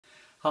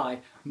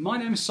Hi, my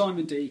name is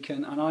Simon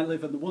Deacon and I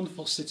live in the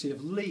wonderful city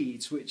of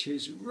Leeds, which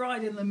is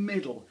right in the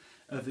middle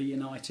of the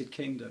United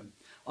Kingdom.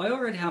 I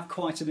already have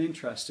quite an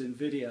interest in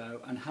video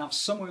and have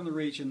somewhere in the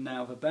region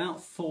now of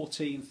about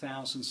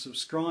 14,000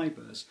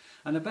 subscribers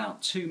and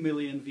about 2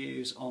 million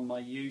views on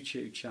my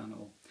YouTube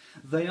channel.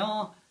 They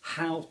are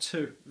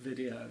how-to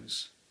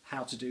videos,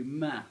 how to do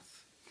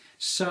math.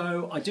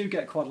 So I do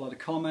get quite a lot of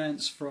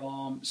comments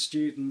from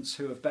students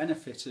who have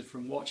benefited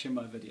from watching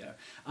my video,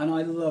 and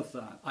I love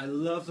that. I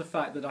love the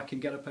fact that I can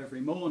get up every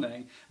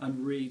morning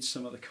and read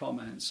some of the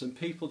comments, and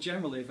people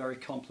generally are very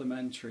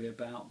complimentary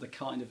about the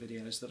kind of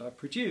videos that I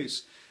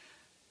produce.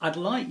 I'd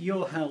like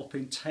your help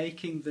in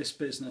taking this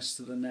business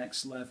to the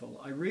next level.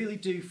 I really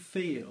do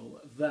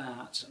feel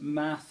that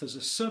math as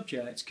a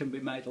subject can be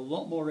made a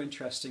lot more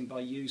interesting by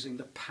using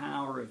the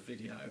power of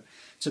video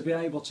to be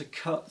able to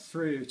cut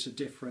through to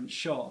different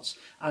shots,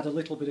 add a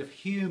little bit of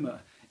humour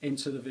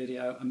into the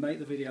video and make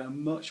the video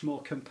much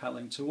more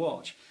compelling to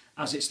watch.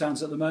 As it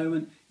stands at the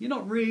moment, you're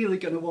not really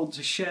going to want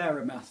to share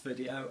a math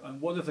video, and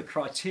one of the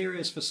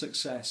criteria for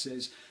success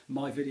is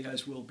my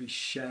videos will be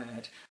shared.